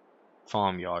functioning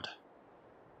farmyard.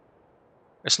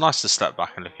 It's nice to step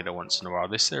back and look at it once in a while.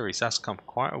 This series has come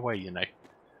quite a way, you know.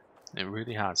 It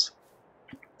really has.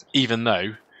 Even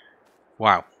though,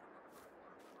 wow,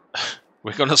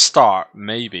 we're going to start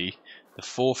maybe the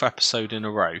 4th episode in a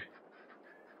row.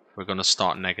 We're going to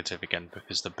start negative again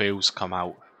because the bills come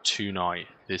out tonight.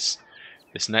 This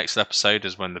next episode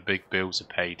is when the big bills are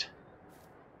paid.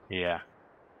 Yeah.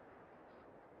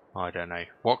 I don't know.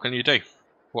 What can you do?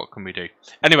 What can we do?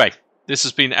 Anyway, this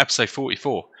has been episode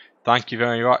 44. Thank you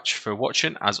very much for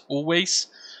watching, as always.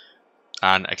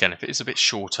 And again, if it is a bit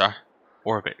shorter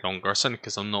or a bit longer, it's only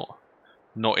because I'm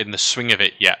not in the swing of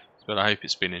it yet. But I hope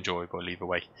it's been enjoyable either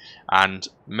way. And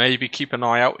maybe keep an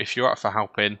eye out if you're up for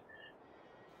helping.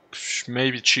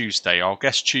 Maybe Tuesday. I'll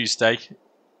guess Tuesday.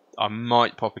 I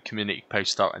might pop a community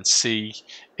post out and see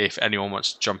if anyone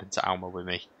wants to jump into Alma with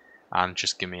me and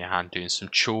just give me a hand doing some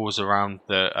chores around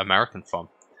the American farm.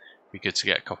 Be good to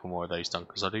get a couple more of those done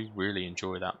because I do really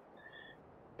enjoy that.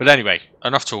 But anyway,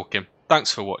 enough talking.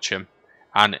 Thanks for watching,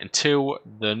 and until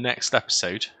the next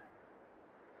episode,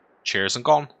 cheers and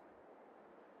gone.